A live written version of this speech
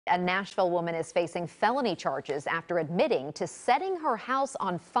A Nashville woman is facing felony charges after admitting to setting her house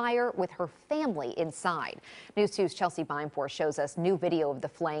on fire with her family inside. News 2's Chelsea Bimefor shows us new video of the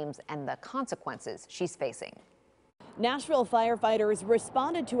flames and the consequences she's facing. Nashville firefighters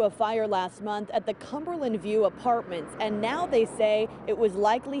responded to a fire last month at the Cumberland View Apartments, and now they say it was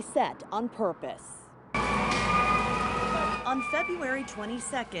likely set on purpose. On February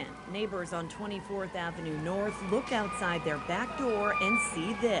 22nd, neighbors on 24th Avenue North look outside their back door and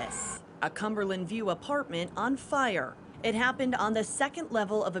see this: a Cumberland View apartment on fire. It happened on the second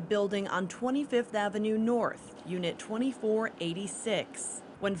level of a building on 25th Avenue North, Unit 2486.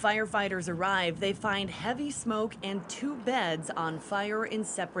 When firefighters arrive, they find heavy smoke and 2 beds on fire in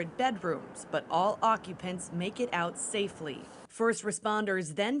separate bedrooms, but all occupants make it out safely. First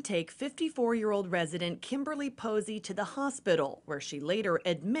responders then take 54-year-old resident Kimberly Posey to the hospital, where she later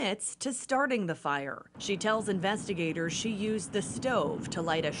admits to starting the fire. She tells investigators she used the stove to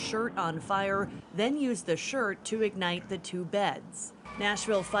light a shirt on fire, then used the shirt to ignite the 2 beds.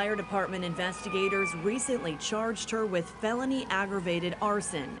 Nashville Fire Department investigators recently charged her with felony aggravated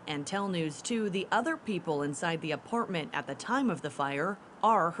arson and tell News 2 the other people inside the apartment at the time of the fire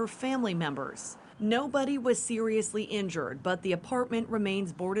are her family members. Nobody was seriously injured, but the apartment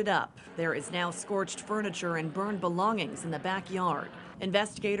remains boarded up. There is now scorched furniture and burned belongings in the backyard.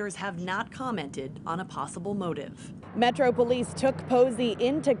 Investigators have not commented on a possible motive. Metro Police took Posey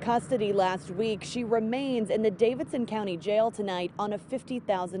into custody last week. She remains in the Davidson County Jail tonight on a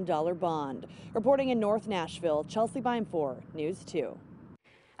 $50,000 bond. Reporting in North Nashville, Chelsea Bimefor, News 2.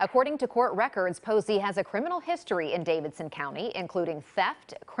 According to court records, Posey has a criminal history in Davidson County, including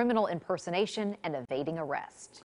theft, criminal impersonation, and evading arrest.